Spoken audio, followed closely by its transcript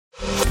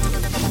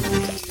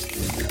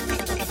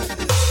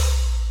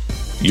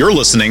You're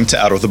listening to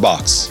Out of the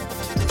Box,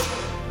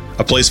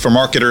 a place for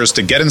marketers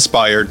to get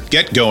inspired,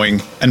 get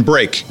going, and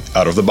break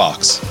out of the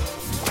box.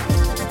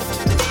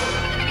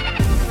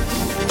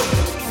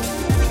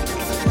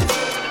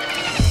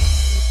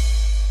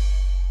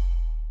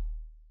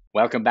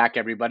 Welcome back,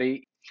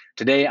 everybody.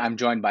 Today, I'm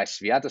joined by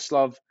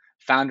Sviatoslav,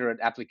 founder at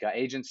Applica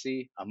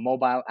Agency, a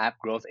mobile app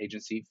growth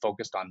agency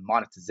focused on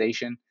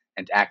monetization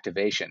and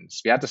activation.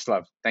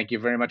 Sviatoslav, thank you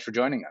very much for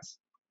joining us.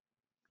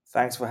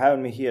 Thanks for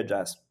having me here,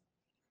 Jess.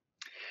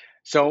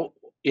 So,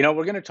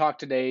 we're going to talk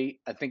today,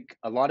 I think,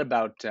 a lot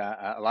about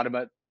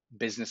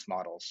business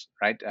models,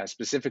 right?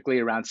 Specifically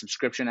around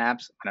subscription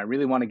apps. And I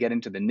really want to get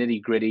into the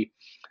nitty gritty,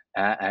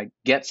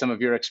 get some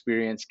of your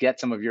experience, get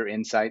some of your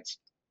insights.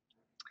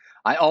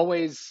 I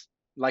always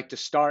like to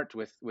start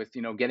with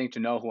getting to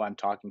know who I'm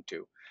talking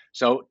to.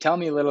 So tell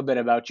me a little bit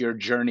about your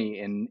journey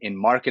in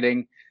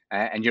marketing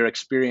and your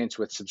experience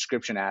with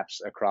subscription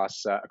apps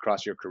across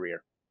your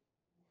career.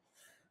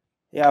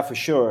 Yeah, for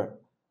sure.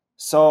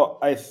 So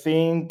I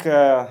think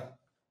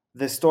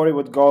the story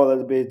would go a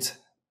little bit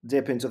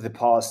deep into the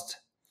past.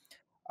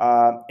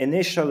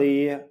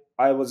 Initially,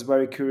 I was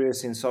very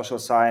curious in social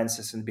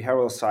sciences and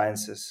behavioral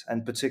sciences,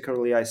 and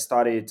particularly I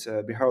studied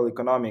behavioral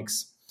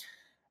economics.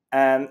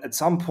 And at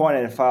some point,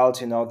 I felt,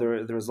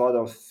 there's a lot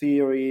of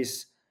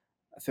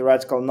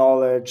theoretical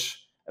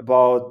knowledge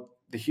about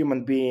the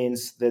human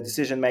beings, the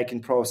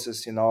decision-making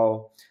process,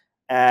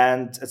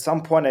 And at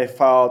some point, I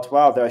felt,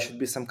 well, there should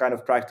be some kind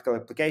of practical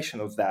application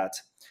of that.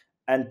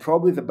 And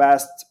probably the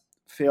best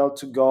field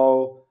to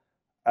go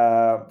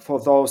for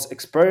those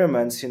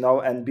experiments,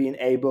 and being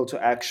able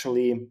to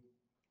actually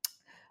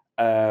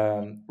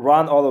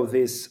run all of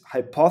these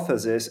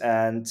hypotheses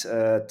and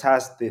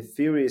test the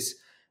theories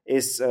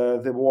is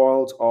the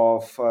world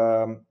of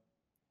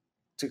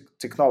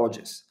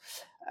technologies.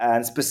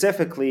 And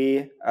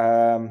specifically,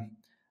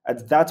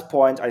 at that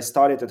point, I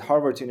studied at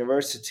Harvard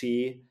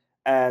University,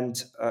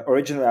 and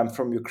originally I'm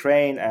from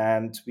Ukraine,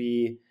 and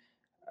we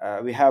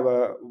have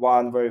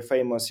one very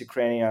famous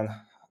Ukrainian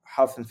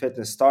health and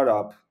fitness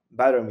startup,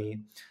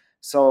 BetterMe.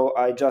 So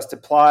I just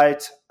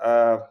applied.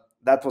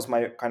 That was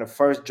my kind of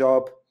first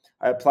job.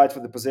 I applied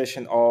for the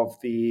position of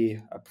the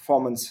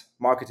performance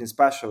marketing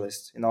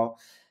specialist,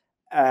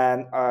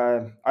 and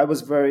I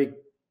was very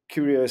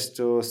curious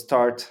to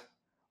start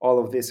all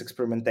of this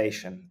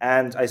experimentation.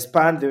 And I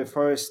spent the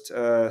first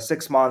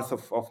 6 months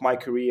of my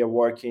career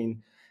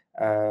working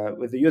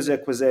with the user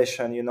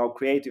acquisition,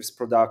 creatives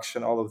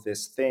production, all of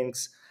these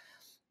things.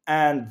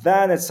 And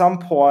then at some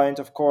point,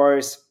 of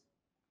course,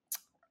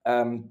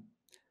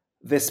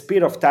 the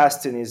speed of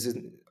testing is,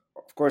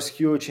 of course,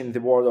 huge in the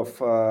world of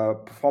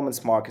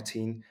performance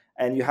marketing,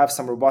 and you have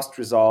some robust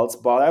results.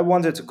 But I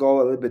wanted to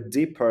go a little bit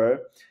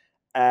deeper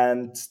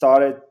and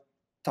started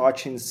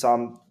touching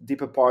some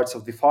deeper parts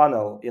of the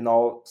funnel,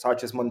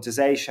 such as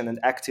monetization and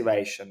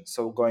activation.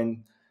 So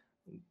going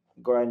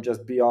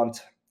just beyond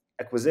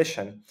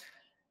acquisition.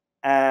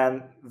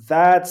 And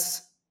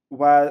that's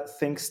where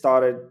things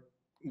started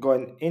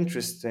going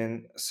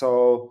interesting.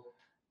 So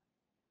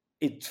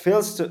it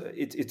feels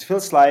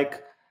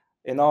like,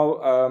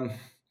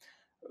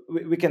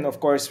 we can of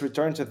course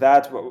return to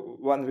that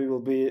when we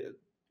will be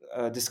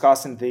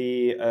discussing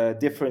the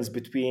difference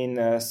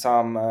between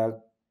some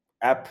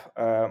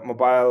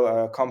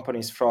mobile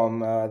companies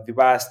from the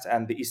West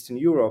and the Eastern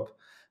Europe.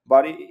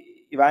 But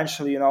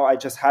eventually, I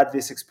just had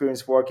this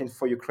experience working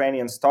for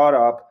Ukrainian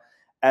startup.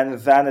 And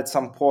then at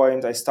some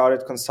point, I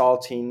started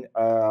consulting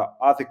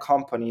other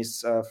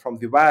companies from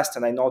the West,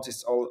 and I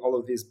noticed all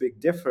of these big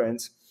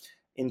difference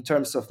in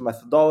terms of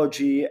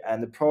methodology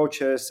and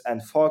approaches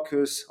and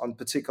focus on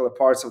particular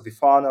parts of the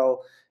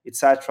funnel,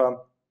 etc.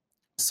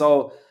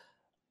 So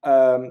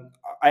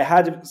I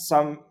had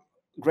some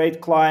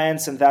great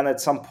clients, and then at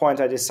some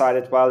point I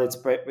decided, well,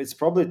 it's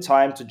probably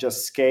time to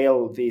just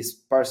scale this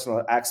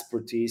personal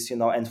expertise,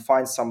 and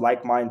find some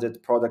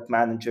like-minded product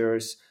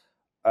managers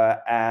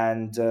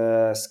and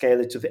scale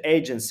it to the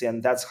agency.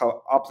 And that's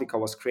how Applica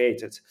was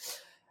created.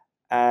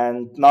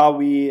 And now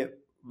we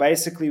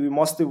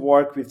mostly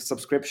work with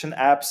subscription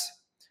apps,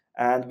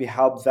 and we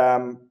help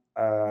them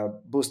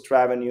boost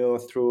revenue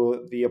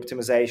through the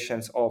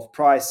optimizations of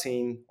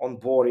pricing,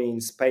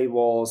 onboardings,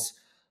 paywalls,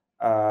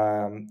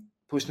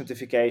 push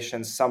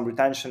notifications, some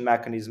retention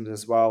mechanisms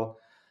as well,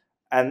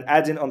 and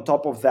adding on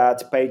top of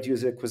that paid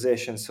user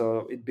acquisition.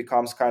 So it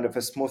becomes kind of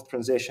a smooth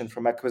transition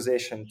from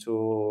acquisition to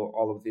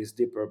all of these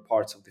deeper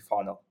parts of the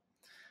funnel.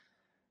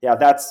 Yeah,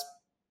 that's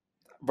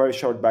a very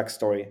short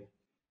backstory.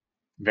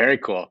 Very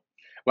cool.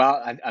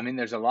 Well, I mean,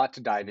 there's a lot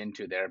to dive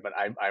into there, but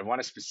I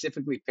want to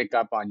specifically pick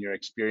up on your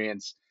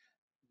experience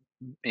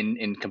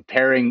in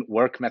comparing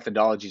work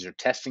methodologies or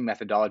testing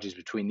methodologies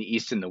between the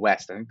East and the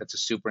West. I think that's a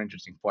super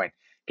interesting point.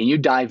 Can you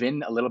dive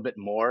in a little bit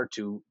more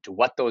to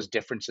what those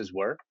differences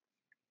were?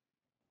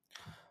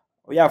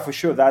 Yeah, for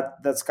sure.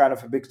 That's kind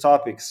of a big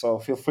topic. So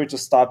feel free to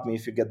stop me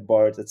if you get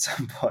bored at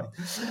some point.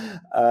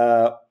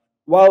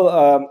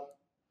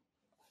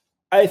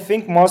 I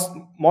think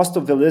most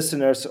of the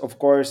listeners, of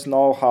course,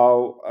 know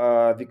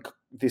how the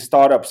the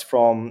startups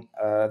from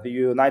the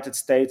United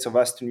States or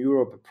Western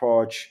Europe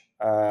approach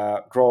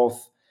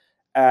growth.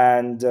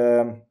 And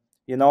the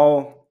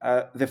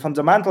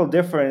fundamental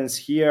difference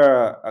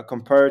here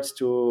compared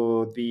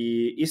to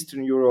the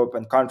Eastern Europe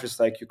and countries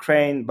like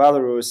Ukraine,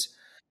 Belarus,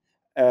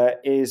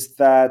 is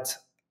that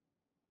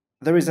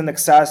there is an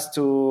access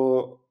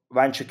to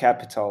venture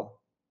capital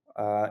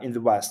in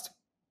the West,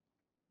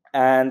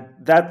 and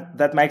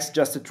that makes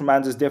just a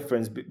tremendous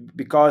difference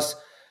because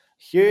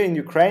here in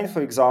Ukraine,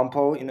 for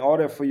example, in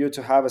order for you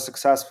to have a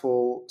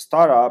successful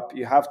startup,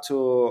 you have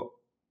to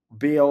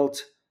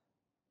build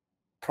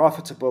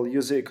profitable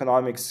user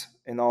economics,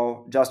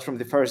 just from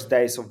the first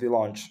days of the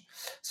launch.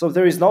 So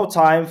there is no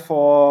time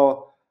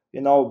for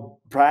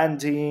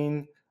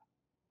branding,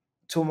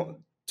 too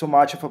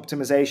much of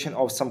optimization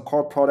of some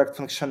core product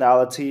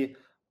functionality.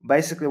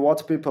 Basically,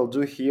 what people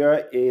do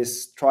here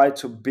is try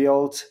to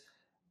build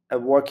a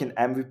working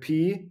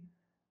MVP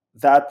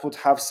that would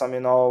have some,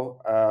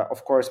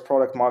 of course,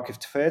 product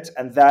market fit,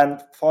 and then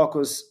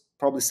focus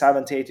probably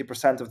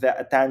 70-80% of their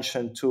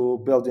attention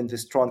to building the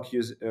strong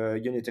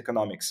unit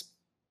economics.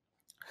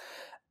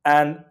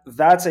 And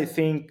that's, I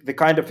think, the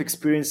kind of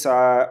experience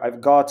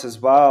I've got as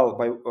well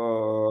by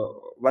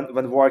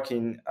when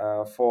working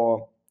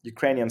for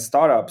Ukrainian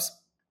startups.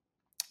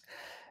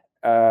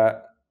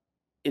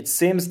 It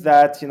seems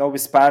that we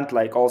spent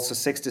like also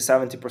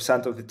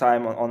 60-70% of the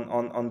time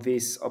on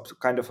this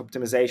kind of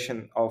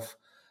optimization of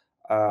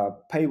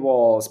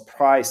paywalls,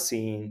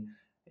 pricing,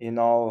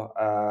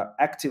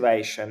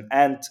 activation.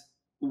 And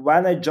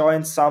when I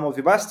joined some of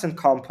the Western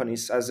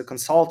companies as a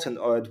consultant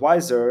or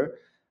advisor,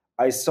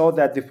 I saw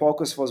that the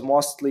focus was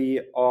mostly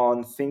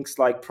on things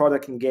like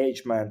product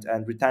engagement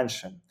and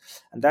retention,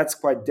 and that's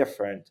quite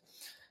different.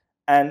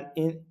 And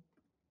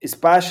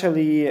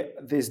especially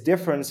these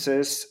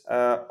differences,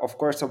 of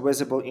course, are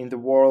visible in the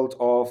world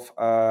of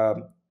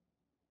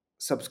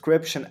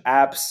subscription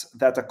apps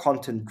that are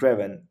content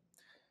driven.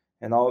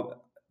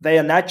 They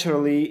are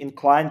naturally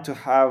inclined to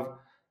have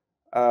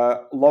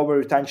lower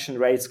retention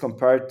rates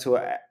compared to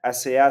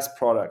SaaS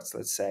products,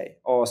 let's say,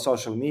 or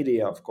social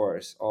media, of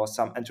course, or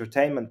some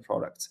entertainment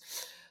products.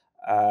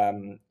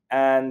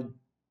 And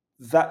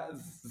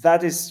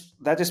that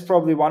is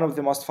probably one of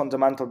the most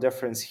fundamental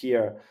difference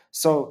here.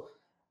 So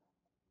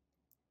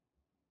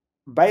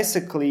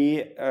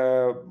basically,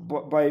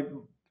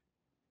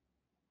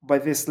 by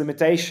this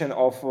limitation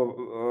of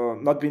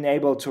not being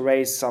able to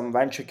raise some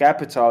venture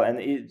capital, and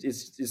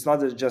it's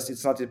not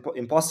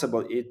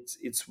impossible,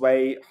 it's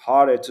way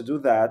harder to do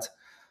that.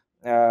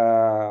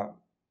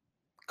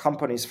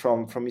 Companies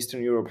from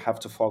Eastern Europe have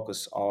to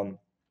focus on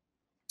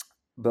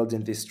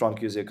building this strong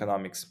user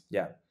economics.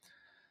 Yeah.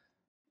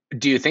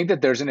 Do you think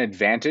that there's an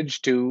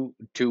advantage to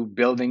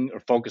building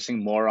or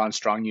focusing more on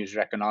strong user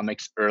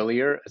economics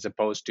earlier as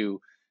opposed to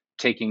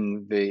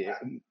taking the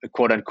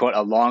quote unquote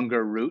a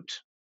longer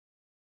route?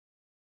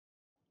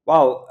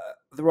 Well,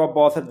 there are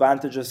both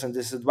advantages and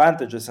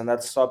disadvantages, and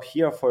let's stop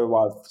here for a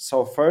while.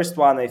 So first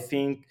one, I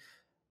think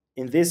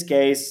in this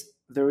case,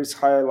 there is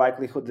higher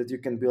likelihood that you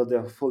can build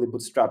a fully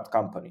bootstrapped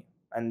company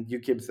and you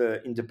keep the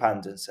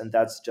independence, and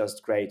that's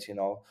just great,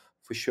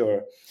 for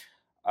sure.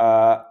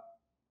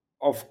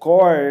 Of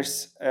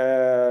course,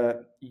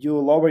 you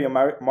lower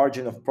your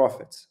margin of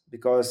profits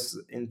because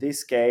in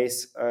this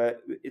case,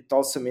 it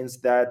also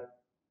means that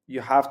you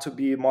have to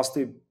be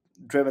mostly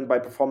driven by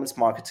performance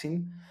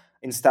marketing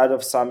instead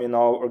of some,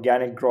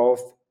 organic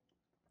growth.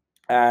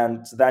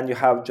 And then you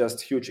have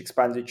just huge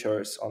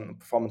expenditures on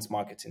performance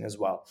marketing as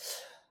well.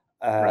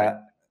 Right.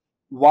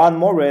 One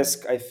more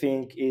risk, I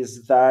think,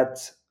 is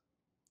that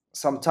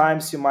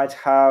sometimes you might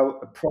have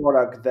a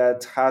product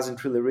that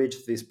hasn't really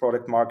reached this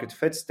product market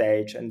fit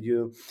stage, and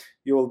you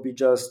will be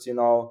just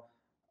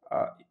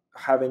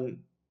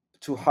having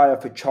too high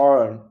of a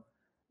churn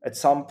at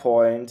some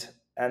point,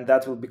 and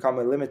that will become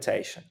a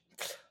limitation.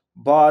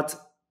 But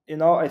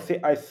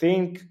I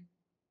think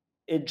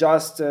it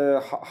just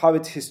how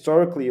it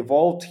historically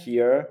evolved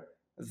here,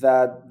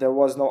 that there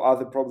was no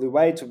other probably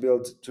way to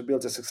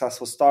build a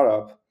successful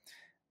startup.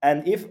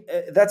 And if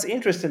that's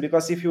interesting,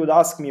 because if you would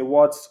ask me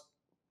what's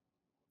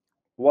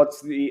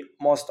the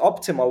most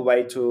optimal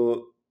way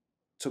to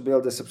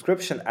build a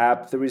subscription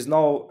app, there is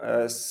no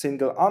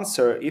single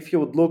answer. If you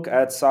would look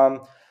at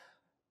some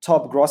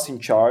top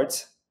grossing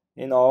charts,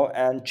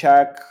 and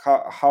check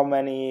how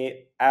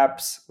many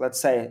apps,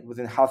 let's say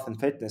within health and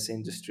fitness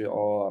industry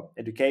or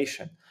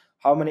education,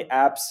 how many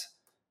apps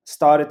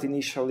started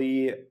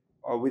initially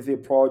with the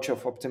approach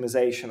of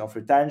optimization of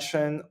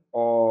retention,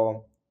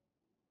 or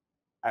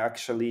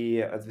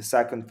actually the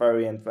second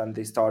variant when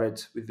they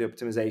started with the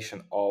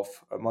optimization of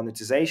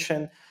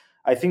monetization.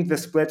 I think the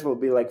split will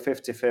be like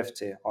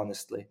 50-50,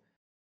 honestly.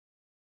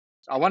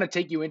 I want to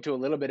take you into a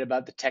little bit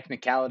about the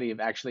technicality of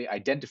actually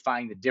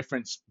identifying the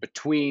difference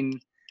between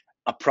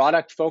a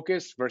product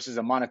focused versus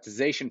a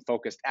monetization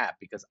focused app,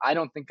 because I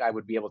don't think I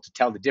would be able to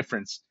tell the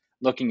difference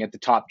looking at the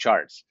top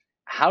charts.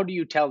 How do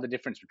you tell the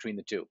difference between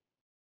the two?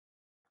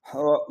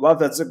 Well,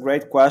 that's a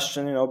great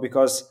question,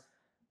 because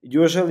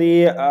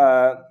usually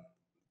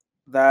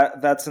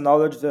that's a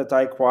knowledge that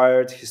I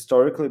acquired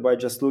historically by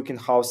just looking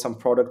how some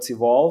products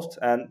evolved,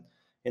 and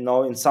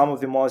in some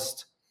of the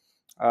most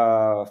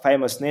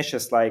famous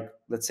niches, like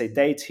let's say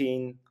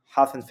dating,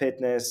 health and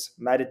fitness,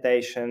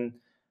 meditation,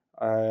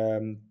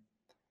 um,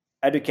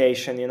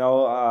 education.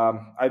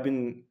 I've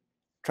been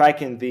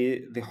tracking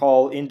the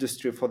whole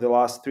industry for the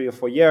last 3 or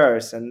 4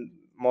 years, and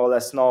more or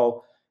less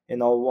know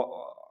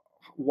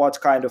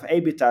what kind of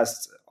A/B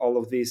tests all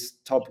of these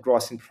top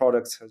grossing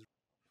products has.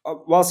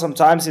 Well,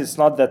 sometimes it's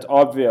not that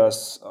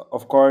obvious.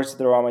 Of course,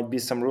 might be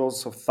some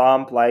rules of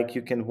thumb, like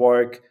you can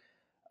work.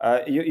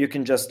 You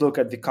can just look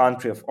at the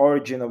country of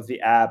origin of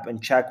the app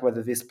and check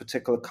whether this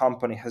particular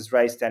company has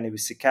raised any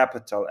VC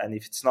capital. And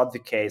if it's not the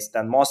case,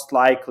 then most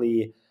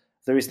likely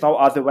there is no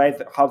other way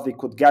how they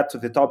could get to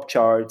the top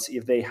charts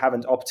if they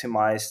haven't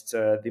optimized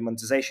the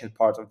monetization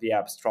part of the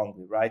app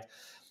strongly, right?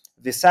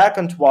 The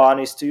second one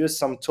is to use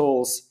some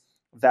tools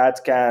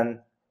that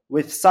can,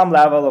 with some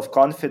level of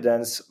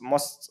confidence,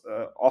 most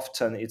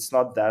often it's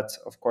not that,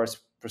 of course,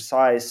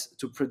 precise,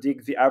 to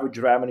predict the average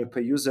revenue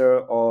per user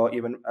or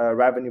even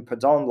revenue per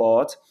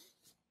download.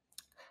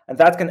 And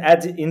that can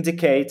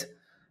indicate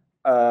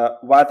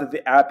whether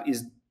the app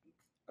is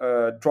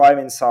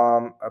driving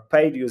some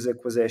paid user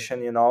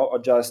acquisition, or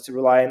just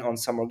relying on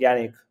some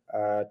organic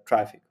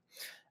traffic.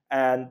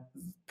 And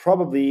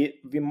probably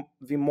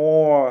the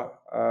more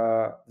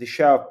the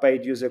share of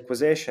paid user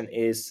acquisition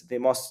is, the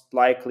most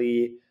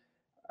likely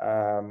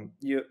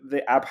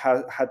the app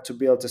had to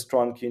build a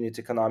strong unit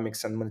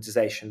economics and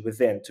monetization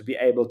within to be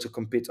able to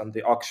compete on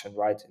the auction,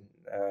 right?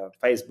 In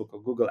Facebook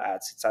or Google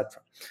Ads,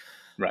 etc.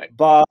 Right.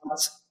 But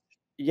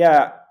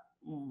yeah,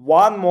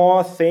 one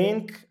more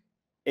thing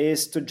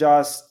is to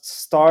just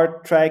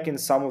start tracking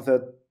some of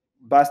the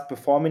best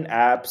performing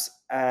apps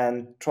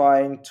and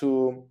trying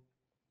to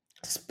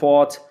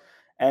spot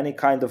any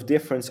kind of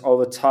difference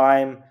over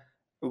time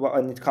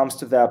when it comes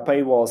to their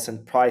paywalls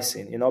and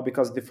pricing,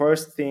 because the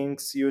first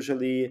things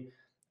usually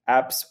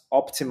apps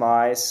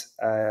optimize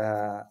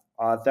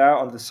are there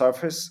on the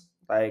surface,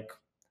 like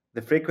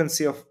the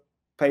frequency of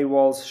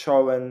paywalls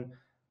shown,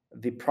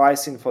 the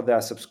pricing for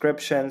their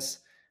subscriptions,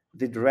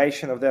 the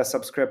duration of their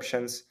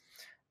subscriptions,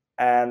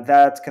 and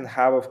that can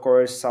have, of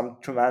course, some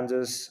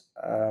tremendous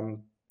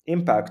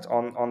impact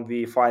on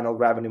the final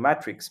revenue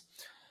metrics.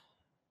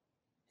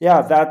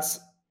 Yeah,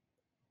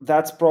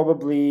 that's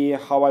probably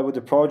how I would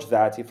approach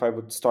that if I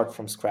would start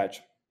from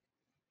scratch.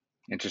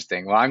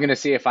 Interesting. Well, I'm going to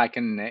see if I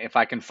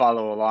can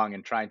follow along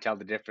and try and tell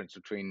the difference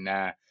between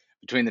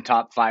the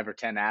top 5 or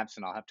 10 apps,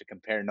 and I'll have to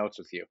compare notes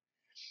with you.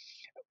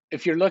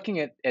 If you're looking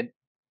at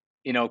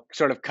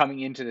sort of coming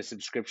into the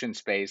subscription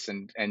space,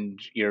 and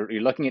you're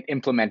looking at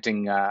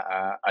implementing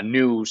a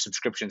new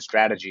subscription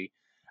strategy,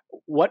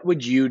 what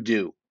would you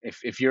do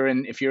if you're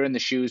in the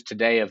shoes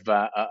today of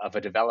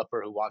a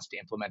developer who wants to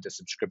implement a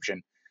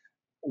subscription?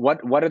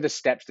 What are the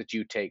steps that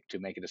you take to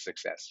make it a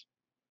success?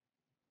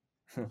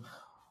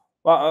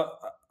 Well,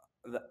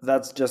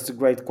 that's just a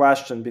great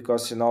question,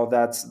 because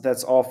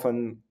that's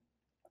often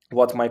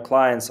what my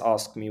clients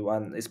ask me,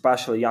 when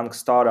especially young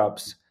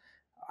startups.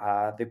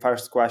 The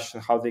first question,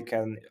 how they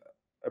can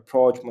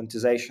approach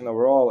monetization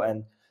overall.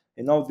 And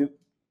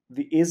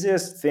the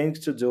easiest thing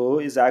to do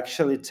is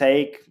actually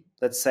take,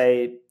 let's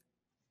say,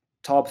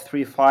 top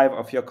 3-5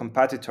 of your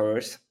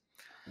competitors,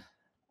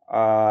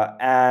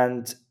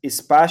 and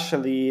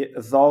especially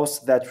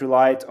those that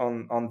relied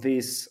on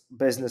this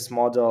business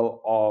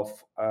model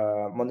of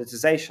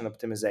monetization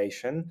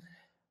optimization.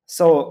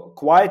 So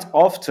quite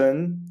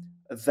often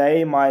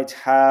they might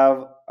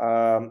have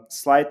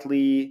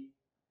slightly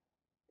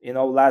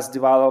less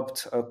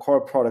developed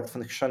core product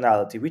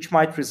functionality, which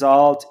might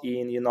result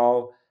in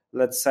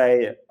let's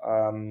say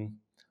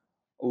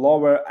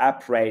lower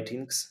app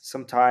ratings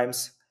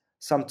sometimes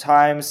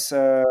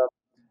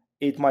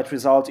it might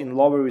result in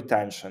lower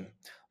retention.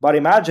 But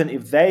imagine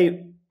if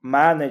they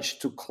manage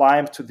to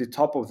climb to the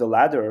top of the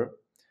ladder,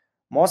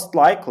 most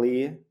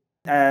likely,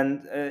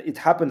 and it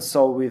happens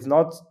so with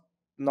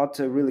not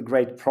a really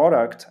great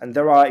product, and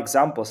there are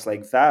examples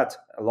like that,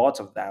 a lot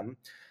of them.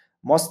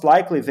 Most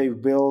likely they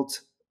build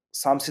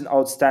something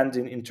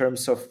outstanding in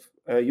terms of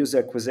user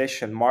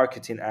acquisition,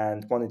 marketing,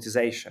 and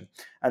monetization,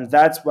 and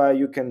that's where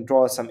you can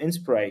draw some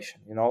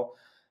inspiration.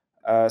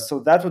 So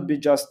that would be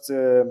just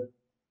a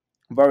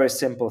very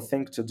simple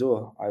thing to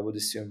do, I would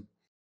assume.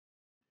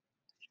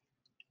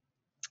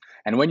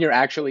 And when you're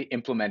actually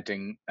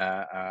implementing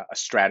a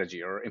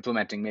strategy, or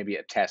implementing maybe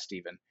a test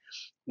even,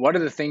 what are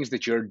the things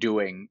that you're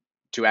doing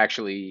to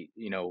actually,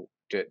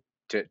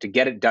 to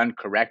get it done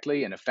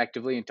correctly and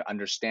effectively, and to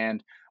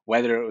understand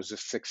whether it was a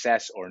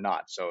success or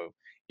not? So,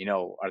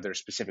 are there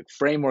specific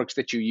frameworks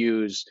that you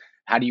use?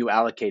 How do you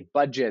allocate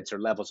budgets or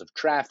levels of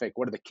traffic?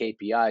 What are the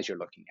KPIs you're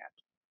looking at?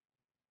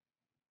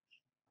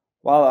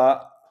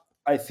 Well,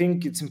 I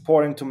think it's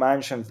important to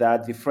mention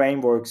that the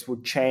frameworks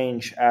would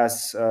change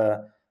as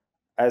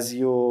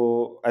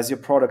your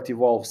product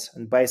evolves,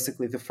 and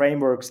basically the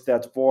frameworks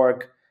that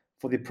work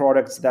for the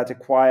products that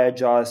acquire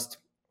just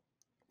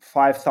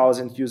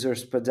 5,000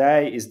 users per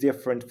day is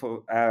different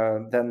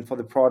than for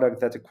the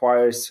product that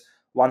acquires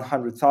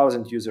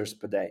 100,000 users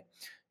per day.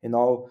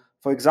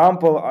 For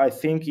example, I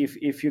think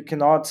if you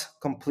cannot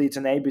complete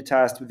an A/B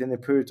test within a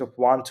period of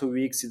 1-2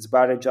 weeks, it's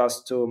better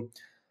just to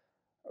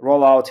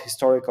roll out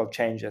historical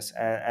changes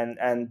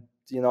and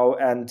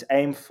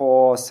aim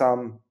for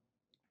some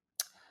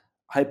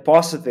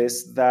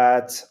hypotheses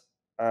that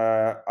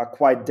are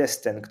quite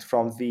distinct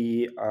from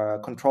the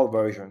control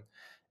version.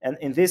 And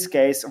in this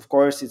case, of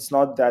course, it's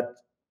not that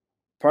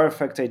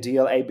perfect,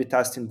 ideal A/B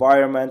test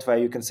environment where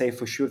you can say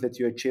for sure that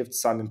you achieved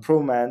some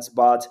improvements,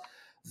 but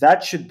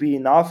that should be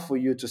enough for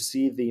you to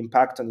see the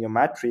impact on your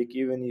metric,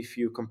 even if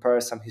you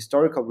compare some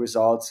historical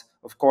results.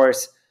 Of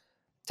course,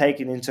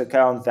 taking into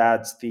account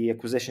that the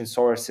acquisition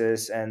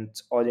sources and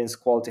audience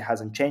quality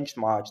hasn't changed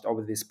much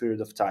over this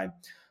period of time.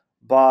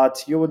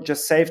 But you would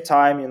just save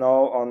time,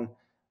 on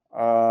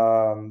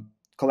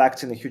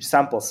collecting a huge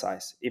sample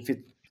size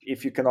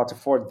if you cannot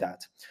afford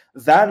that.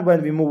 Then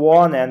when we move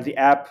on and the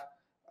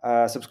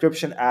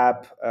subscription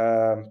app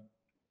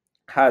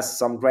has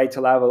some greater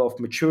level of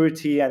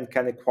maturity and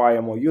can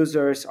acquire more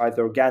users,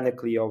 either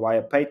organically or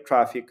via paid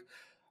traffic,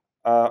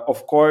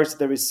 of course,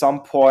 there is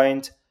some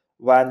point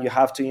when you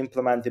have to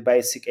implement the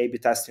basic A/B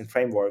testing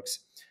frameworks.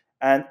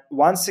 And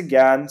once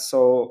again,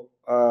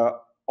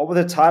 over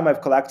the time,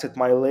 I've collected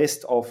my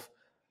list of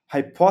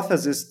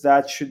hypotheses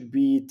that should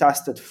be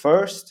tested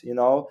first,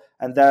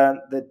 and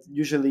then that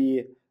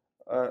usually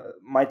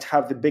might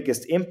have the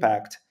biggest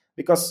impact.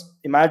 Because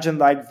imagine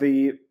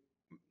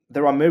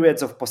there are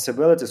myriads of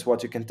possibilities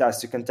what you can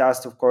test. You can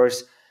test, of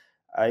course,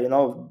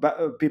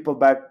 people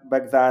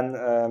back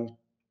then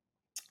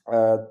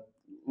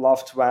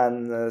loved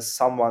when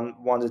someone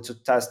wanted to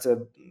test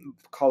the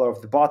color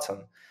of the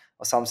button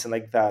or something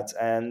like that.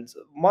 And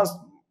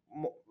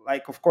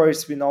of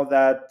course, we know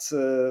that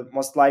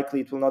most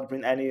likely it will not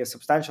bring any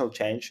substantial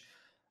change.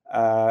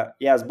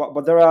 Yes,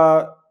 but there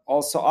are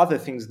also other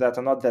things that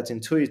are not that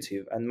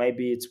intuitive, and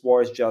maybe it's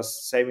worth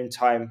just saving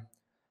time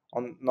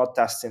on not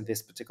testing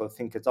this particular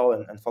thing at all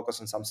and focus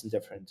on something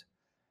different.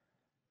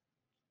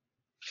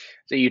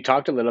 So you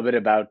talked a little bit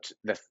about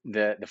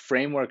the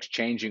frameworks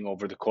changing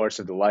over the course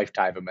of the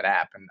lifetime of an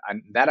app,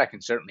 and that I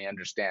can certainly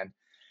understand.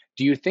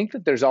 Do you think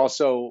that there's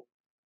also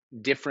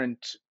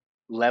different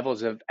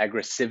levels of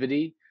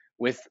aggressivity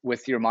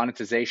with your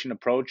monetization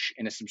approach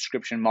in a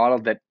subscription model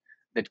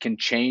that can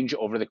change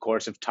over the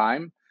course of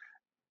time?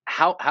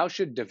 How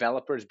should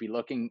developers be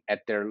looking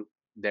at their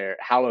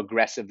how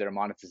aggressive their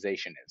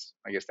monetization is?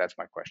 I guess that's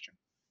my question.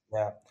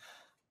 Yeah.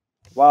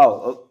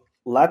 Well,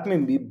 let me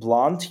be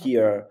blunt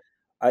here.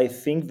 I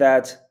think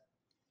that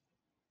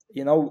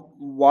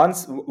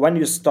once when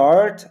you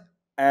start,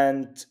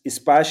 and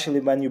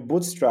especially when you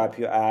bootstrap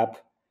your app,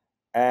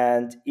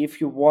 and if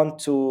you want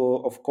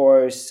to, of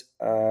course,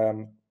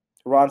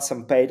 run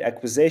some paid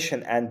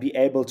acquisition and be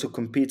able to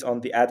compete on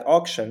the ad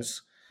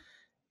auctions,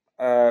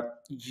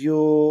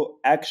 you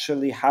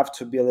actually have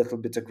to be a little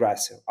bit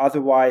aggressive.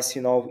 Otherwise,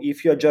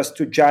 if you're just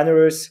too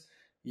generous,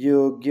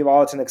 you give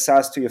out an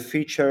access to your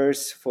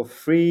features for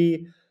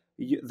free.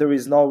 There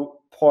is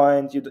no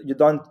point. You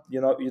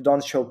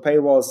don't show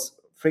paywalls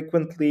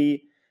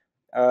frequently.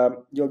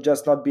 You'll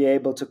just not be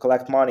able to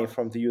collect money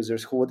from the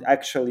users who would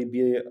actually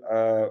be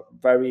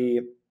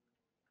very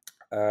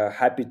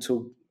happy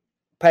to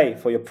pay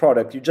for your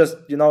product. You just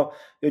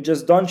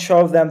don't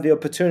show them the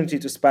opportunity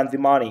to spend the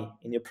money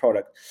in your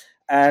product.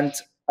 And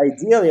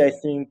ideally, I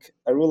think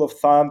a rule of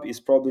thumb is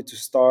probably to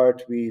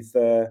start with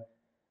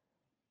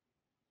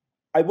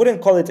I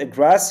wouldn't call it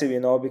aggressive,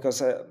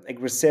 because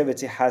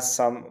aggressivity has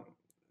some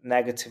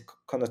negative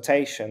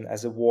connotation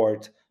as a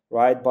word,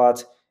 right?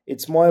 But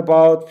it's more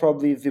about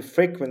probably the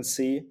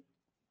frequency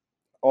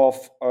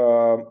of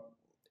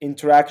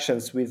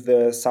interactions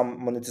with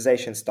some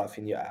monetization stuff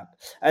in your app.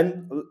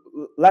 And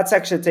let's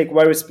actually take a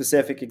very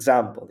specific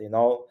example.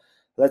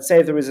 Let's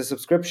say there is a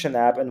subscription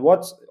app, and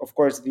of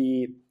course,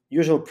 the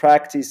usual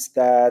practice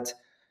that,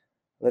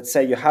 let's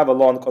say you have a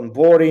long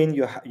onboarding,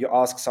 you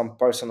ask some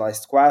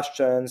personalized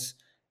questions,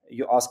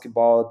 you ask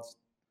about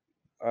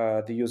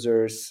the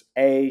user's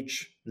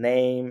age,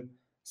 name,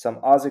 some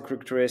other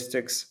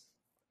characteristics,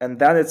 and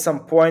then at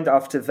some point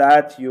after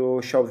that you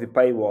show the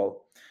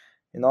paywall.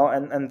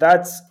 And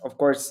that's, of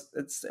course,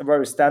 it's a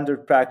very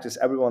standard practice,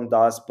 everyone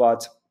does.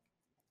 But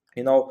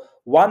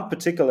one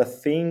particular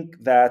thing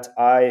that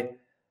I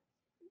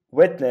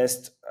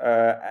witnessed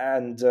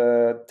and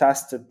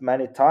tested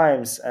many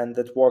times, and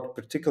that worked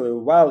particularly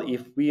well,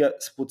 if we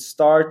would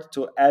start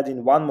to add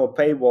in one more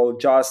paywall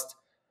just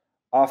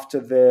after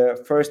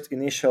the first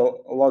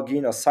initial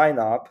login or sign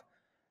up,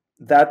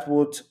 that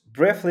would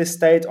briefly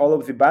state all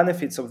of the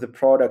benefits of the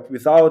product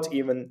without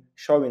even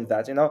showing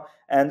that.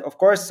 And of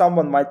course,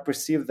 someone might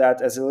perceive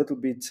that as a little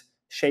bit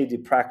shady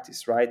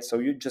practice, right? So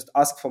you just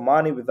ask for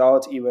money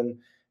without even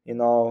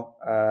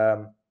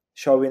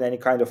showing any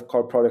kind of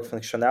core product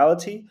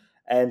functionality.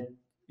 And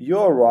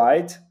you're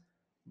right,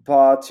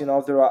 but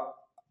there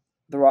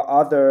are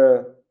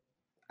other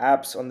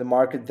apps on the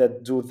market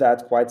that do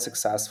that quite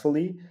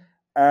successfully.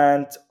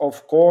 And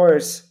of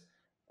course,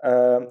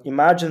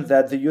 imagine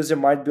that the user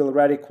might be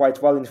already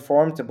quite well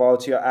informed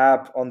about your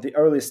app on the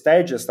early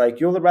stages. Like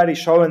you're already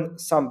showing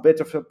some bit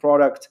of a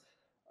product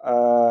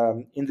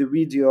in the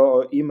video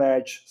or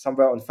image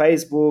somewhere on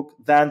Facebook.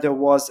 Then there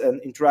was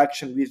an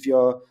interaction with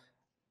your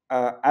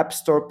App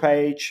Store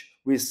page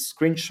with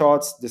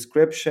screenshots,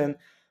 description.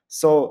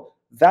 So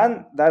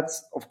then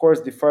that's, of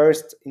course, the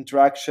first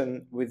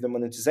interaction with the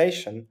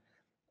monetization.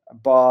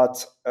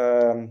 But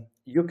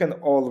you can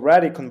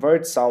already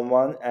convert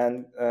someone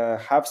and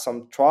have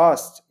some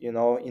trust,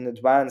 in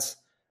advance,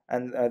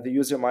 and the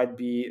user might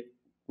be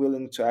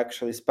willing to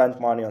actually spend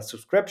money on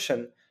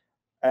subscription.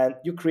 And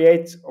you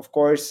create, of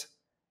course,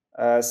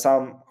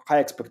 some high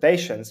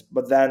expectations,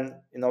 but then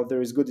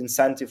there is good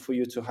incentive for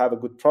you to have a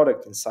good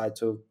product inside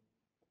to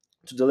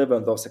deliver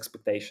on those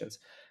expectations.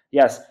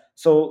 Yes.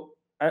 So,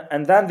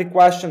 and then the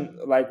question,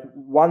 like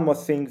one more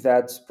thing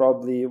that's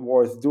probably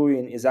worth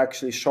doing is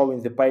actually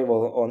showing the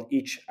paywall on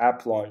each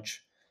app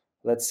launch.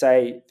 Let's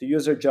say the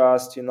user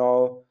just,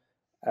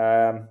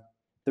 there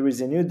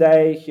is a new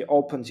day, he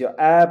opens your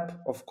app,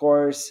 of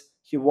course,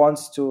 he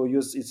wants to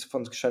use its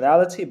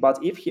functionality,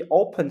 but if he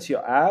opens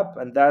your app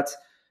and that's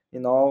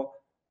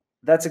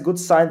a good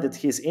sign that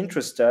he's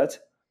interested,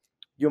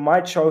 you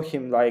might show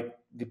him like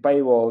the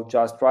paywall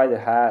just right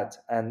ahead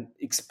and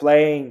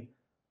explain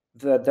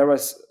that there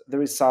is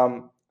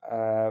some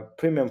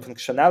premium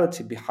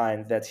functionality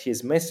behind that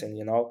he's missing,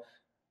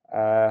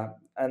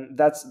 and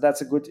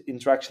that's a good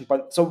interaction.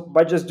 But so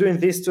by just doing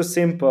these two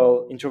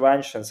simple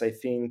interventions, I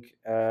think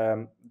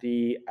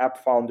the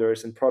app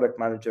founders and product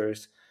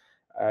managers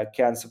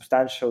can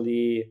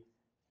substantially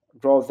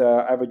grow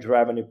the average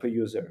revenue per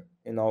user,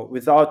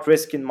 without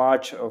risking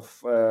much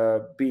of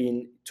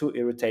being too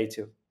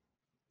irritative.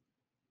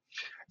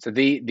 So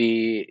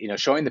the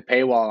showing the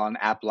paywall on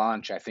app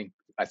launch, I think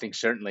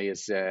certainly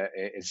is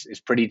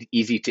pretty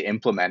easy to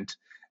implement,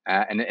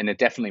 and it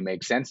definitely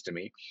makes sense to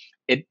me.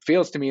 It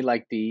feels to me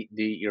like the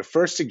your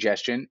first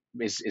suggestion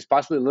is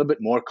possibly a little bit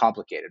more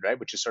complicated, right?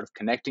 Which is sort of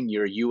connecting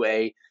your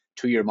UA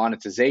to your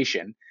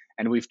monetization.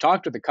 And we've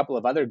talked with a couple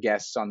of other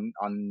guests on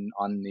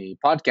the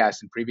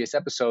podcast in previous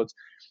episodes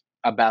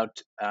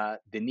about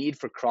the need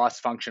for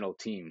cross-functional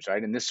teams,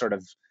 right? And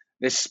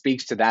this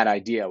speaks to that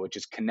idea, which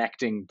is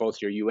connecting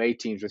both your UA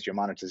teams with your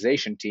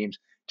monetization teams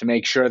to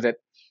make sure that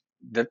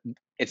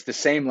it's the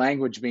same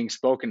language being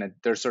spoken, and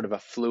there's sort of a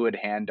fluid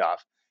handoff.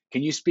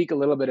 Can you speak a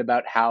little bit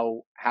about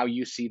how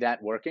you see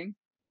that working?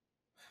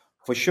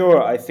 For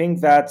sure, I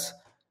think that's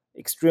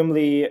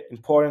extremely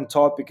important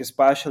topic,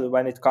 especially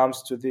when it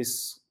comes to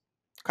this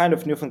kind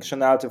of new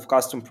functionality of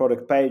custom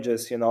product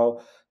pages.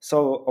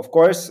 So of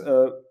course,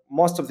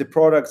 most of the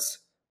products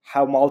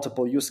have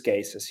multiple use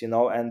cases,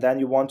 and then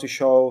you want to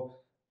show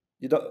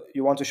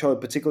you want to show a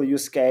particular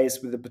use case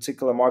with a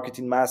particular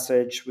marketing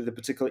message with a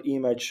particular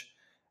image,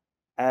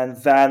 and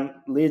then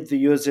lead the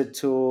user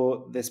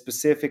to the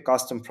specific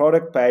custom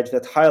product page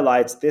that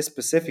highlights this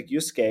specific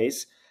use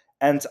case.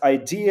 And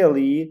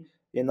ideally,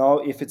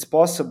 if it's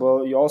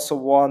possible, you also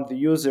want the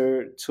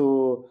user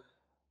to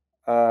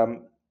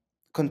um,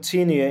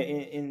 continue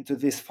into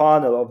this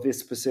funnel of this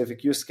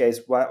specific use case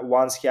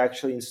once he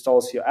actually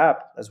installs your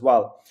app as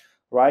well,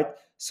 right?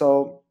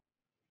 So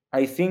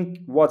I think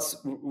what's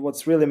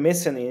really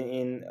missing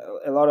in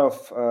a lot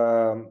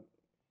of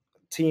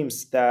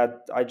teams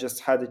that I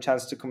just had a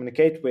chance to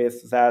communicate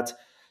with, that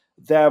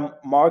their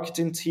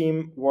marketing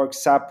team works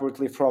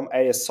separately from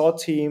ASO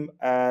team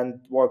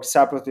and works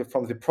separately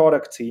from the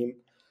product team.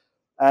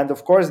 And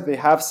of course, they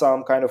have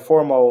some kind of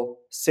formal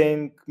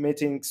sync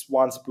meetings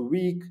once per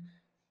week.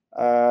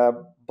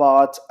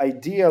 But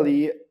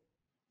ideally,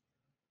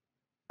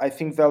 I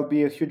think there'll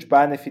be a huge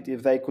benefit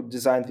if they could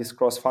design these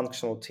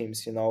cross-functional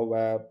teams,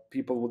 where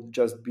people would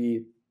just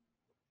be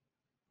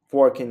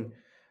working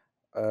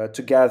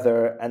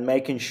together and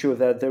making sure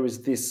that there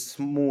is this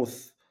smooth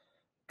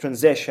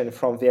transition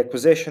from the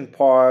acquisition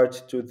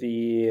part to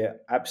the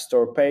App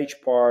Store page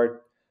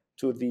part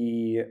to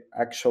the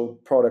actual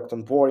product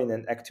onboarding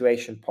and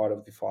activation part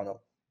of the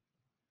funnel.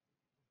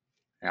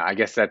 Yeah, I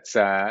guess that's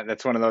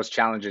one of those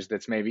challenges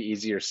that's maybe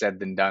easier said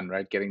than done,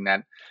 right? Getting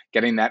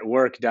that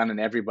work done and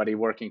everybody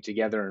working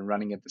together and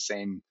running at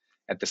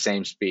the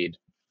same speed.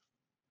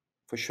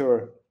 For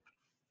sure.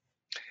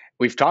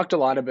 We've talked a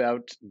lot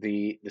about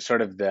the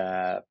sort of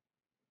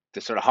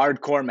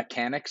hardcore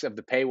mechanics of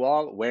the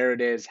paywall, where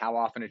it is, how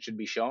often it should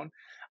be shown.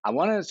 I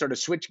want to sort of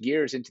switch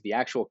gears into the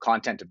actual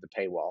content of the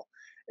paywall.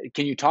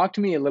 Can you talk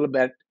to me a little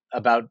bit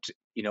about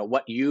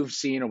what you've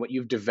seen or what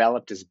you've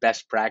developed as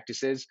best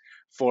practices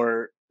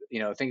for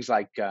things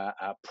like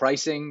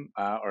pricing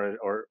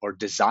or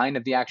design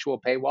of the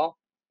actual paywall?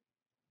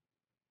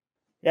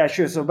 Yeah,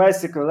 sure. So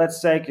basically,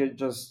 let's take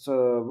just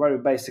a very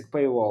basic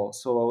paywall.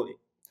 So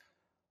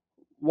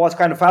what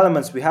kind of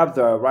elements we have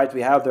there, right?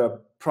 We have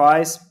the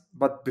price,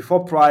 but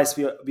before price,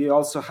 we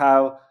also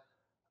have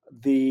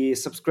the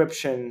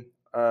subscription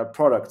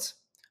products.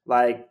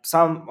 Like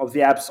some of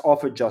the apps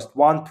offer just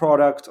one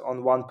product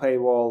on one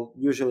paywall.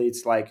 Usually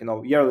it's like,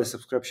 yearly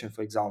subscription,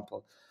 for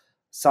example.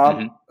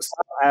 Some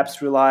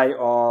apps rely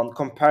on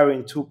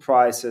comparing two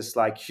prices,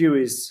 like here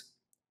is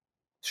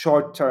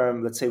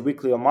short-term, let's say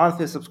weekly or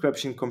monthly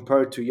subscription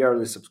compared to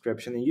yearly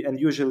subscription, and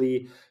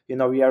usually,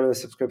 yearly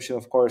subscription,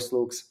 of course,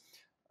 looks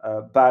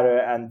better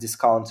and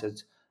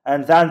discounted.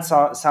 And then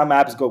some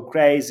apps go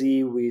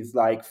crazy with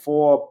like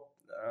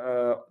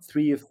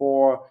three or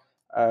four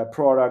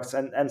products,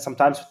 and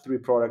sometimes three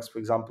products, for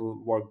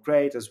example, work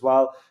great as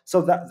well.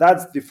 So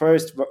that's the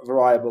first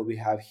variable we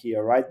have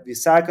here, right? The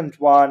second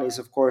one is,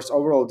 of course,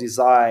 overall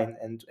design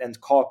and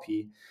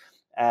copy.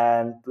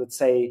 And let's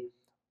say,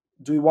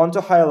 do you want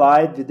to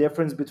highlight the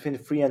difference between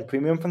free and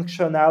premium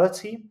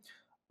functionality?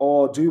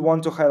 Or do you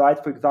want to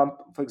highlight, for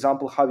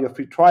example, how your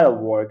free trial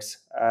works,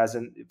 as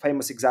a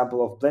famous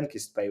example of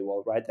Blinkist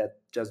paywall, right?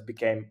 That just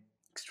became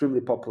extremely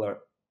popular.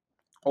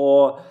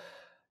 Or,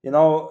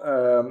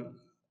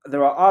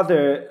 there are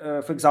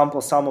other, for example,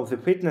 some of the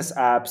fitness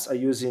apps are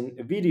using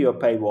video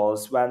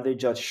paywalls when they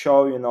just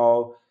show,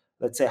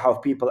 let's say, how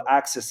people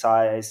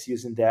exercise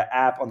using their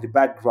app on the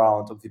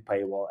background of the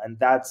paywall, and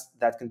that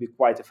can be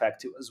quite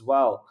effective as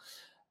well.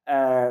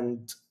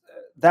 And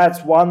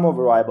that's one more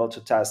variable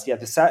to test. Yeah,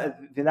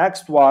 the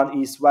next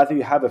one is whether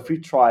you have a free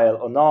trial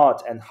or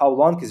not, and how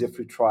long is your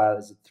free trial?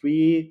 Is it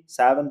 3,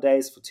 7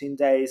 days, 14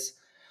 days?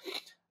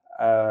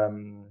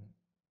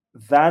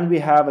 Then we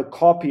have a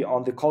copy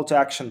on the call to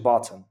action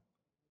button.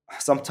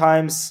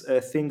 Sometimes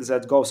things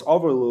that goes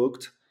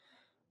overlooked,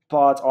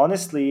 but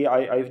honestly,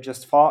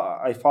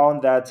 I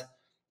found that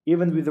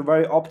even with the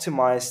very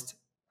optimized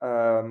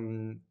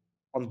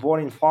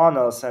onboarding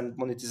funnels and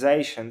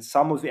monetization,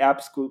 some of the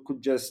apps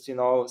could just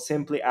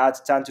simply add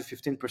 10 to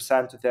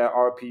 15% to their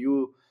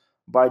RPU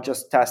by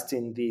just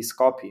testing this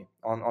copy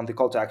on the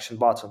call to action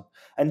button.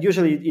 And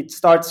usually it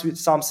starts with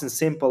something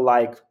simple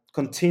like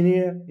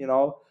continue,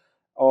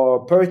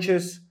 or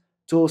purchase,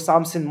 to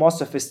something more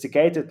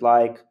sophisticated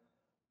like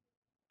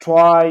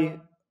try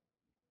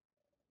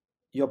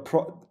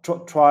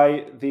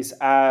try this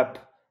app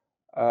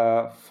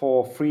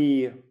for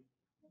free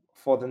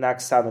for the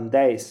next 7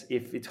 days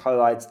if it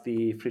highlights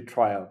the free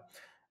trial.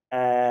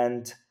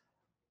 And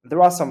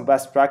there are some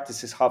best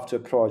practices how to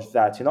approach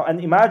that,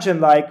 and imagine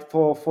like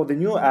for the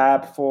new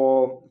app,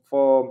 for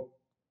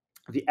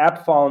the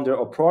app founder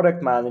or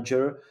product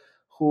manager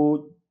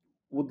who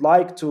would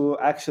like to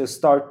actually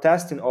start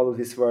testing all of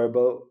these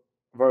variables.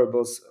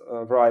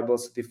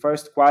 The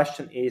first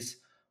question is,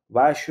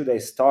 where should I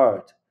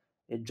start?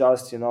 It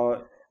just,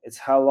 it's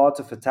a lot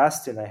of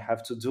testing I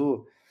have to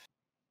do.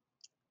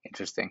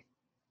 Interesting.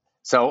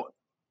 So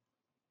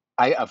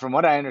from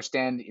what I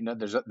understand,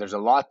 there's a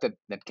lot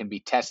that can be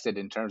tested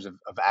in terms of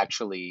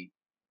actually,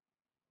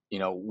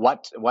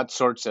 what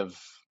sorts of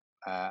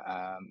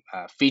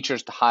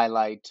features to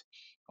highlight,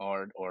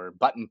 or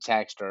button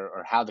text,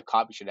 or how the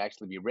copy should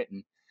actually be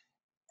written.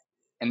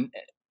 And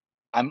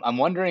I'm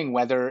wondering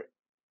whether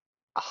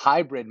a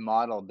hybrid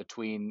model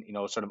between,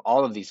 sort of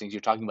all of these things you're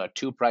talking about,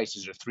 2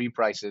 prices or 3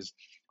 prices,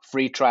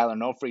 free trial or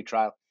no free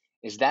trial,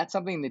 is that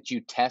something that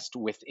you test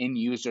within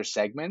user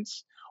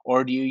segments,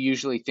 or do you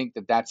usually think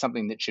that that's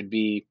something that should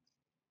be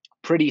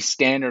pretty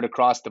standard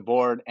across the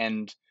board,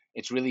 and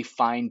it's really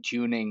fine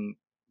tuning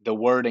the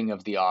wording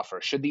of the offer?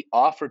 Should the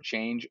offer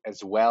change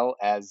as well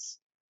as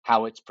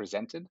how it's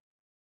presented?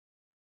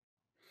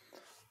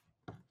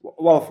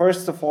 Well,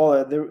 first of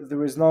all,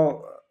 there is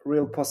no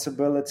real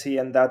possibility,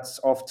 and that's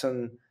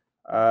often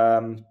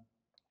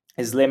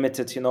is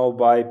limited,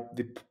 by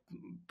the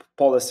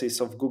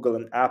policies of Google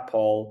and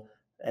Apple,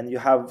 and you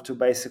have to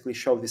basically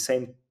show the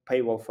same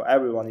paywall for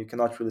everyone. You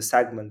cannot really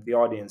segment the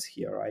audience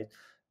here, right?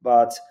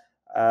 But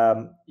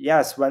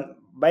yes, when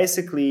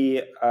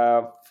basically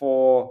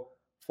for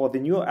the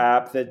new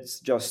app that's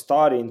just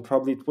starting,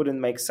 probably it wouldn't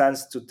make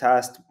sense to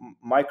test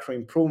micro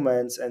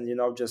improvements and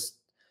just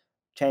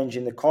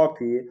changing the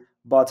copy,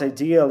 but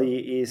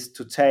ideally is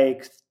to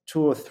take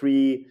 2 or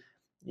 3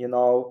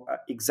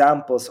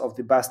 examples of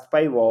the best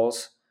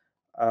paywalls.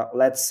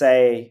 Let's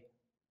say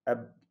a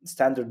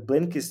standard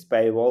Blinkist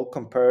paywall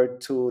compared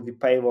to the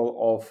paywall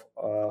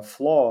of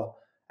Flow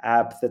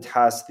app that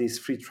has this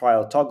free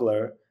trial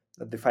toggler,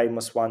 the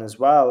famous one as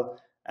well,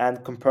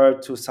 and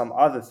compared to some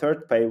other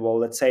third paywall,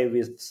 let's say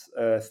with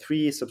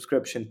 3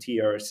 subscription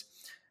tiers,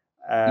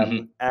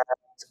 and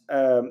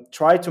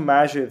try to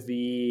measure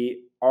the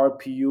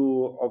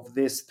RPU of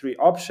these 3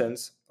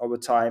 options over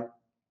time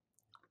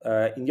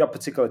in your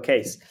particular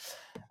case.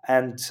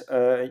 And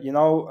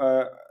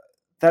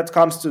that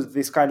comes to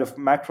this kind of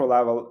macro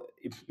level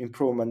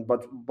improvement.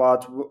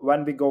 But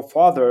when we go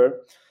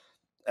further,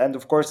 and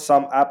of course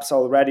some apps are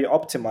already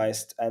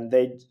optimized and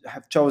they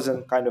have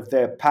chosen kind of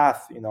their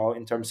path,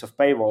 in terms of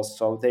paywalls.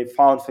 So they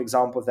found, for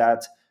example,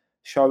 that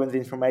showing the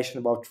information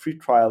about free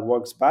trial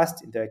works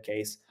best in their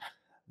case.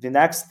 The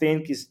next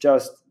thing is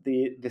just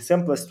the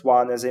simplest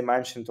one, as I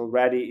mentioned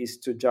already, is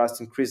to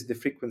just increase the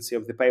frequency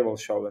of the paywall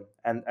shown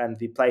and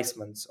the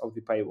placements of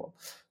the paywall,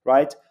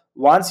 right?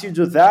 Once you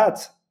do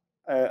that,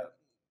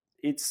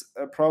 it's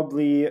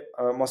probably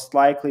most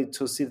likely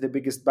to see the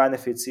biggest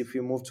benefits if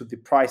you move to the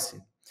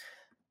pricing.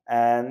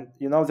 And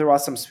there are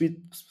some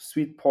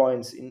sweet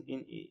points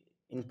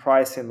in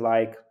pricing,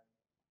 like,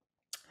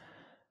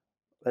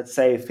 let's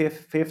say,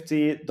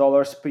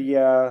 $50 per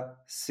year,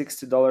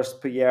 $60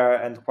 per year,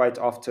 and quite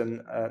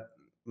often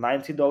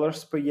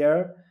 $90 per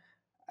year.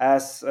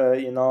 As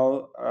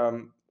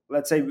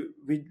let's say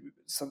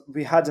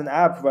we had an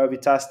app where we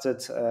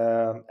tested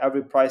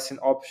every pricing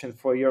option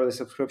for yearly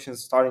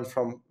subscriptions, starting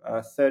from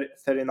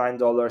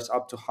 $39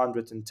 up to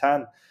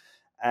 $110,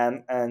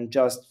 and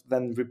just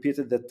then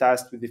repeated the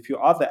test with a few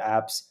other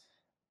apps.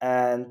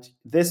 And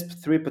these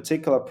three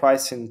particular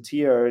pricing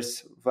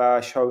tiers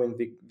were showing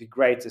the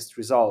greatest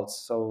results.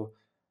 So,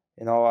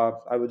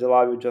 I would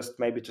allow you just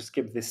maybe to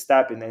skip this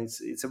step, and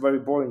it's a very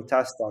boring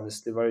test,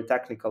 honestly, very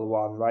technical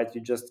one, right?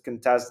 You just can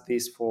test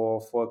this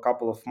for a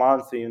couple of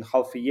months, even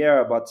half a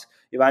year, but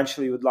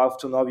eventually you would love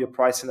to know your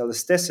pricing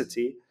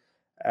elasticity.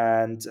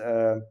 And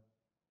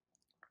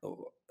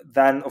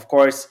then, of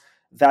course,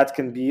 that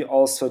can be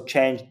also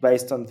changed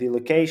based on the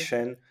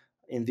location.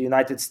 In the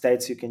United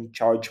States, you can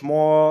charge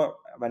more.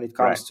 When it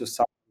Right. comes to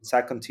some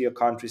second tier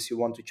countries, you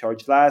want to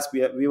charge less.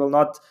 We will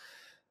not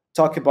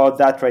talk about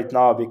that right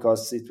now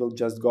because it will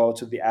just go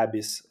to the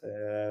abyss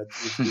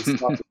with this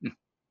topic.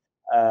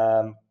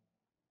 Um,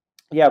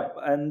 yeah,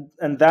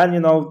 and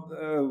then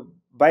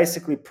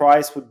basically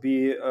price would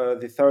be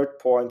the third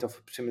point of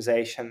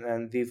optimization,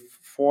 and the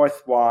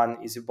fourth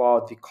one is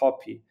about the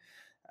copy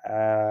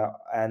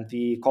and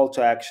the call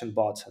to action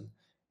button.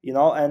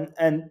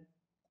 And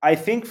I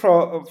think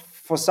for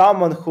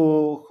someone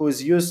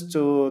who's used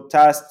to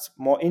test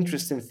more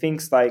interesting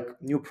things like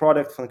new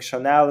product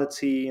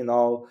functionality,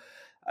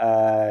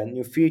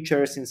 new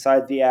features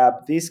inside the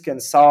app, this can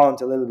sound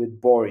a little bit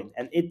boring,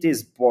 and it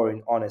is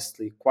boring,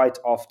 honestly, quite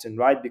often,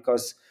 right?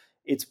 Because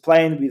it's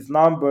playing with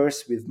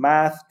numbers, with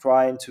math,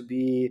 trying to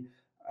be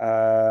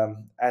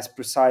as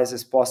precise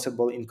as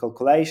possible in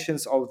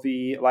calculations of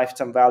the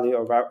lifetime value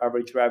or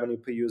average revenue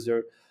per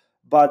user.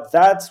 But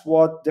that's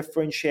what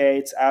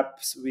differentiates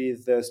apps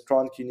with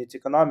strong unit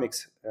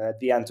economics at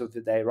the end of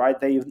the day, right?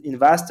 They've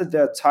invested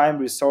their time,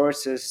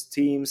 resources,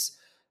 teams,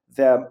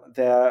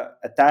 their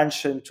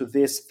attention to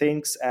these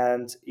things,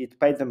 and it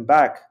paid them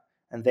back.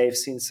 And they've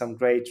seen some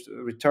great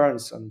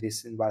returns on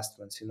these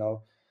investments.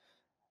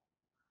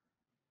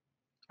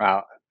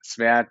 Wow,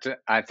 Sviat,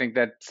 I think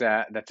that's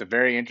a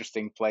very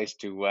interesting place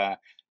to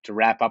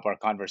wrap up our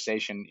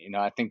conversation.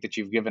 I think that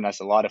you've given us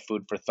a lot of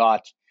food for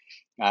thought.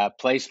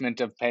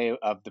 Placement of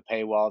the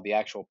paywall, the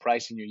actual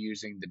pricing you're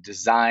using, the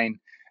design,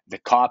 the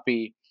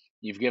copy.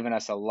 You've given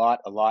us a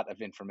lot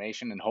of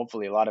information, and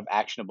hopefully a lot of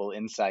actionable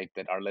insight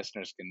that our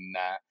listeners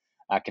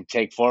can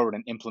take forward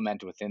and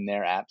implement within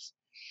their apps.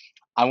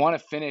 I want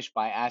to finish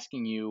by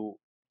asking you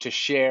to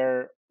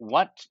share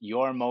what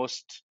your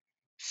most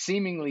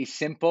seemingly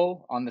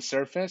simple on the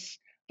surface,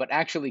 but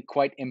actually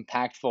quite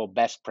impactful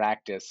best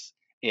practice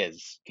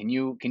is. Can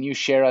you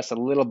share us a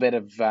little bit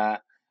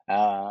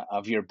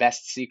of your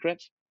best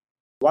secret?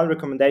 One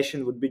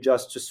recommendation would be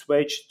just to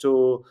switch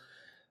to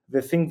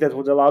the thing that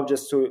would allow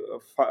just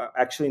to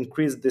actually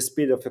increase the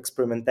speed of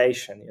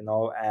experimentation,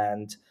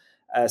 and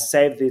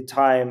save the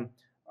time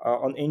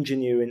on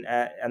engineering.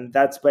 And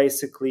that's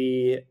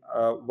basically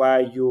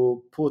where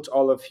you put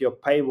all of your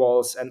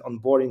paywalls and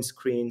onboarding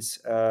screens,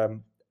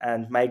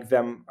 and make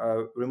them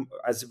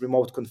as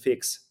remote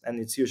configs. And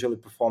it's usually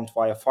performed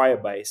via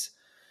Firebase.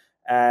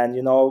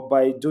 And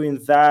by doing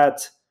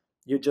that,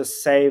 you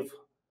just save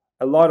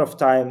a lot of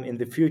time in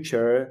the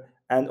future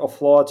and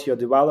offload your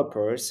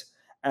developers.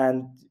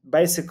 And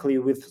basically,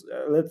 with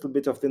a little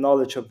bit of the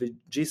knowledge of the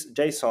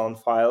JSON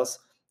files,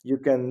 you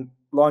can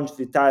launch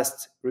the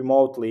test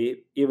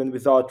remotely, even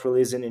without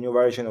releasing a new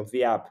version of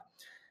the app.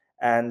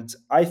 And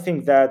I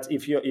think that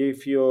if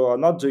you are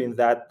not doing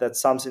that,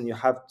 that's something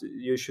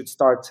you should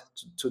start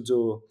to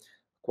do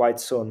quite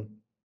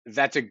soon.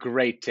 That's a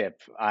great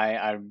tip.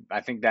 I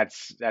think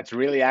that's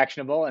really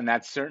actionable, and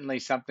that's certainly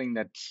something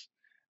that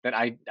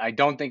I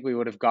don't think we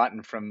would have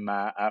gotten from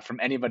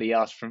anybody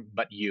else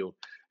but you.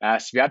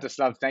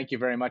 Sviatoslav, thank you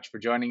very much for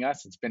joining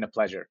us. It's been a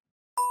pleasure.